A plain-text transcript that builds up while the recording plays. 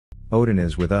ODIN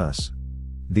is with us.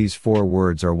 These 4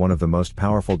 words are one of the most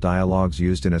powerful dialogues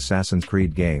used in Assassin's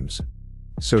Creed games.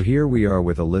 So here we are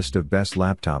with a list of best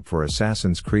laptop for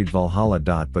Assassin's Creed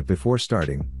Valhalla.But before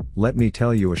starting, let me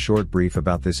tell you a short brief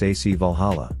about this AC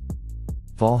Valhalla.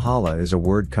 Valhalla is a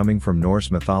word coming from Norse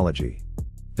mythology.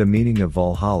 The meaning of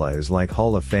Valhalla is like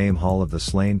Hall of Fame. Hall of the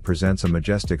Slain presents a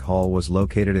majestic hall was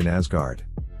located in Asgard.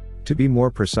 To be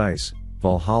more precise,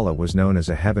 Valhalla was known as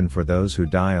a heaven for those who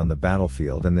die on the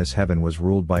battlefield, and this heaven was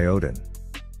ruled by Odin.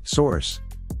 Source.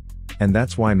 And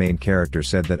that's why main character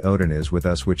said that Odin is with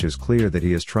us, which is clear that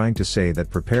he is trying to say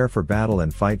that prepare for battle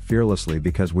and fight fearlessly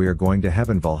because we are going to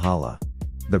heaven Valhalla.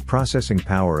 The processing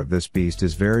power of this beast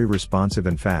is very responsive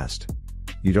and fast.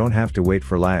 You don't have to wait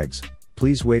for lags,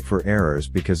 please wait for errors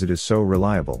because it is so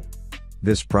reliable.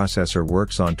 This processor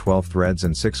works on 12 threads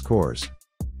and 6 cores.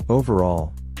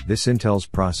 Overall, this Intel's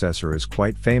processor is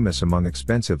quite famous among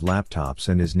expensive laptops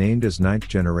and is named as 9th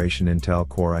generation Intel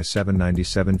Core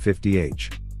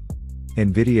i7-9750H.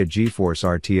 NVIDIA GeForce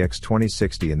RTX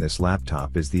 2060 in this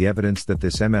laptop is the evidence that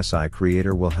this MSI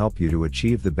creator will help you to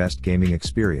achieve the best gaming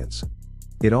experience.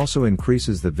 It also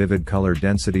increases the vivid color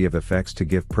density of effects to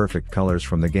give perfect colors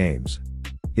from the games.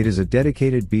 It is a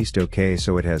dedicated beast. Okay,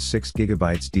 so it has 6GB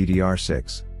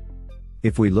DDR6.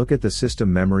 If we look at the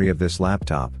system memory of this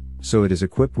laptop, so it is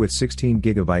equipped with 16GB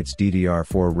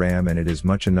DDR4 RAM, and it is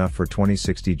much enough for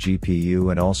 2060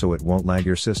 GPU, and also it won't lag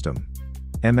your system.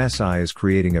 MSI is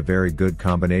creating a very good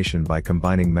combination by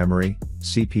combining memory,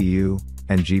 CPU,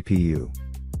 and GPU.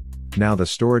 Now the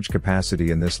storage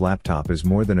capacity in this laptop is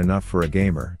more than enough for a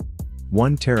gamer.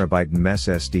 1TB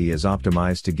SSD is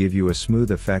optimized to give you a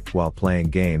smooth effect while playing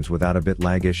games without a bit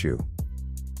lag issue.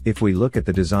 If we look at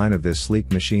the design of this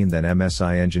sleek machine, then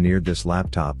MSI engineered this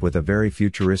laptop with a very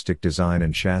futuristic design,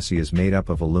 and chassis is made up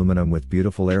of aluminum with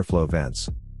beautiful airflow vents.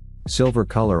 Silver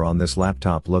color on this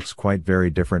laptop looks quite very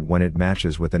different when it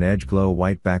matches with an edge glow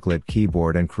white backlit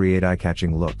keyboard and create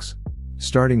eye-catching looks.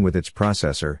 Starting with its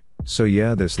processor, so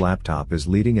yeah, this laptop is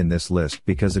leading in this list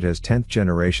because it has 10th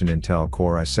generation Intel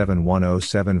Core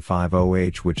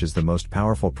i7-10750H, which is the most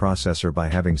powerful processor by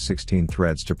having 16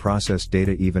 threads to process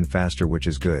data even faster, which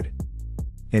is good.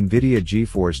 NVIDIA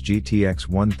GeForce GTX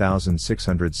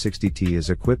 1660T is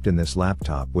equipped in this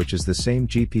laptop, which is the same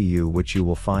GPU which you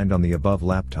will find on the above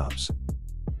laptops.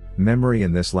 Memory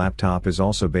in this laptop is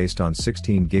also based on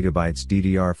 16GB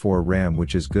DDR4 RAM,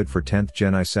 which is good for 10th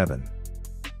Gen i7.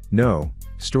 No,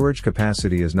 storage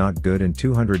capacity is not good, and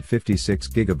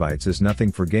 256GB is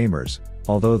nothing for gamers.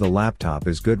 Although the laptop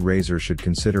is good, Razer should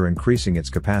consider increasing its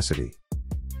capacity.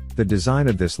 The design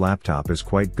of this laptop is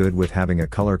quite good with having a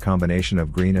color combination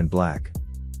of green and black.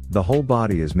 The whole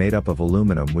body is made up of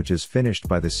aluminum, which is finished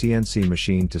by the CNC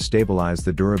machine to stabilize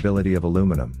the durability of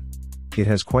aluminum. It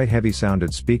has quite heavy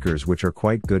sounded speakers which are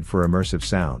quite good for immersive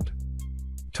sound.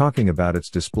 Talking about its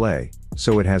display,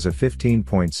 so it has a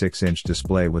 15.6-inch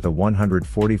display with a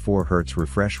 144Hz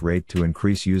refresh rate to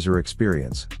increase user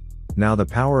experience. Now the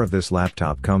power of this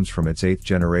laptop comes from its 8th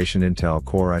generation Intel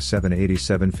Core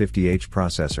i7-8750H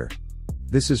processor.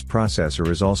 This processor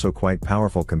is also quite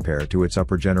powerful compared to its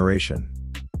upper generation.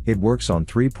 It works on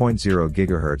 3.0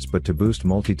 GHz, but to boost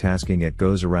multitasking it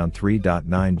goes around 3.9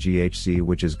 GHz,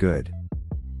 which is good.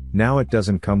 Now it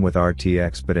doesn't come with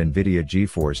RTX but NVIDIA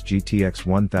GeForce GTX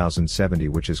 1070,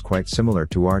 which is quite similar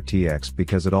to RTX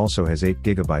because it also has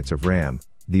 8GB of RAM.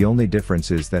 The only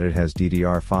difference is that it has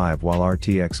DDR5 while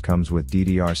RTX comes with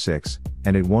DDR6,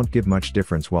 and it won't give much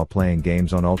difference while playing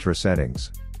games on ultra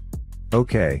settings.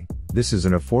 Okay, this is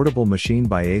an affordable machine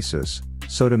by Asus,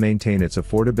 so to maintain its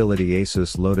affordability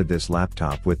Asus loaded this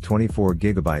laptop with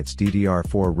 24GB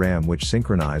DDR4 RAM, which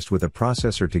synchronized with a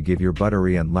processor to give your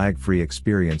buttery and lag-free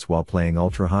experience while playing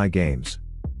ultra-high games.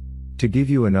 To give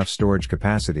you enough storage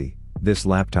capacity, this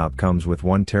laptop comes with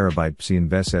 1TB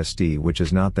SSD, which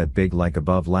is not that big like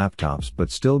above laptops, but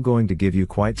still going to give you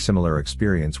quite similar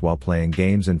experience while playing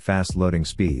games and fast loading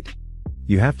speed.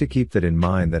 You have to keep that in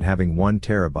mind, that having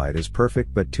 1TB is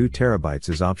perfect but 2TB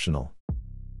is optional.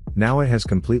 Now it has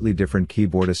completely different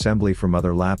keyboard assembly from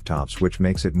other laptops, which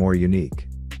makes it more unique.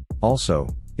 Also,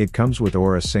 it comes with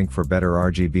Aura Sync for better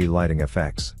RGB lighting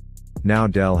effects. Now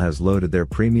Dell has loaded their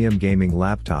premium gaming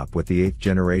laptop with the 8th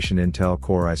generation Intel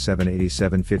Core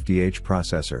i7-8750H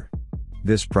processor.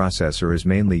 This processor is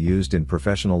mainly used in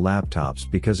professional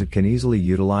laptops because it can easily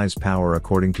utilize power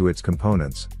according to its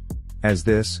components. As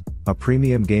this, a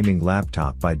premium gaming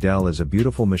laptop by Dell, is a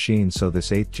beautiful machine, so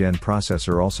this 8th gen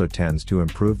processor also tends to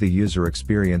improve the user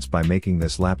experience by making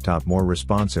this laptop more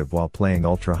responsive while playing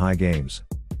ultra-high games.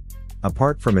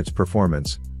 Apart from its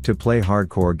performance, To play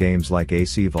hardcore games like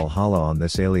AC Valhalla on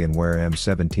this Alienware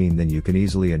M17, then you can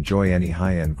easily enjoy any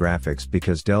high-end graphics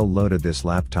because Dell loaded this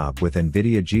laptop with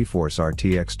NVIDIA GeForce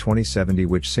RTX 2070,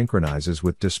 which synchronizes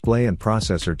with display and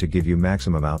processor to give you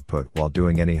maximum output while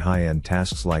doing any high-end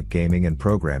tasks like gaming and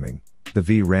programming. The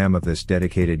VRAM of this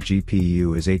dedicated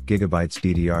GPU is 8GB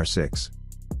DDR6.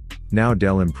 Now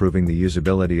Dell improving the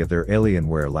usability of their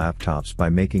Alienware laptops by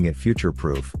making it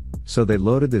future-proof. So they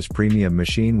loaded this premium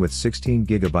machine with 16GB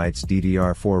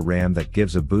DDR4 RAM that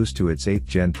gives a boost to its 8th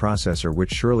gen processor,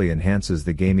 which surely enhances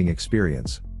the gaming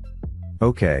experience.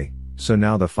 Okay, so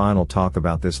now the final talk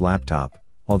about this laptop.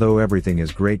 Although everything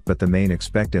is great, but the main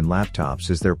aspect in laptops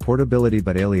is their portability,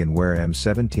 but Alienware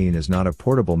M17 is not a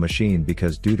portable machine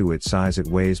because due to its size it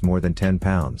weighs more than 10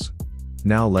 pounds.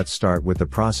 Now let's start with the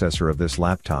processor of this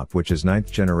laptop, which is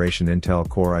 9th generation Intel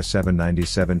Core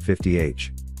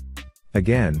i7-9750H.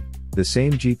 Again, the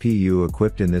same GPU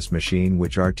equipped in this machine,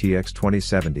 which RTX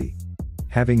 2070.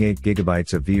 Having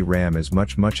 8GB of VRAM is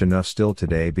much enough still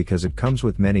today because it comes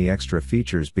with many extra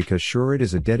features, because sure, it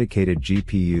is a dedicated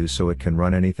GPU so it can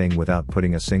run anything without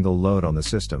putting a single load on the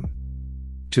system.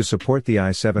 To support the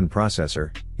i7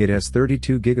 processor, it has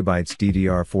 32GB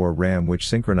DDR4 RAM, which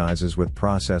synchronizes with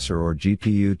processor or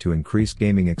GPU to increase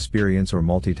gaming experience or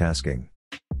multitasking.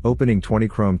 Opening 20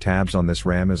 Chrome tabs on this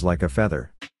RAM is like a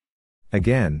feather.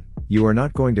 Again, you are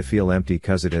not going to feel empty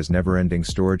cause it has never-ending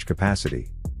storage capacity.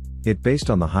 It based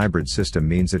on the hybrid system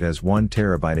means it has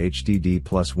 1TB HDD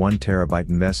plus 1TB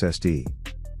SSD.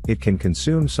 It can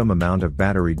consume some amount of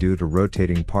battery due to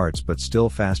rotating parts, but still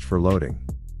fast for loading.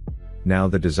 Now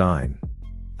the design.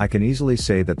 I can easily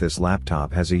say that this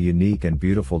laptop has a unique and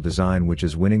beautiful design which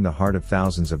is winning the heart of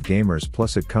thousands of gamers,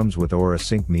 plus it comes with Aura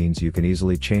Sync, means you can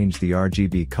easily change the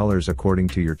RGB colors according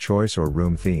to your choice or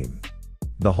room theme.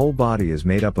 The whole body is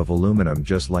made up of aluminum,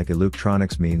 just like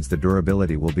electronics, means the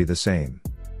durability will be the same.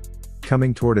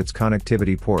 Coming toward its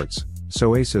connectivity ports,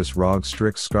 so Asus ROG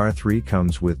Strix Scar 3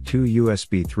 comes with 2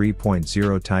 USB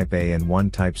 3.0 Type A and 1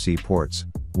 Type C ports,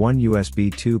 1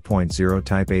 USB 2.0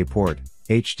 Type A port,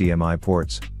 HDMI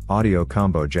ports, audio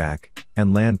combo jack,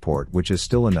 and LAN port, which is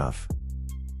still enough.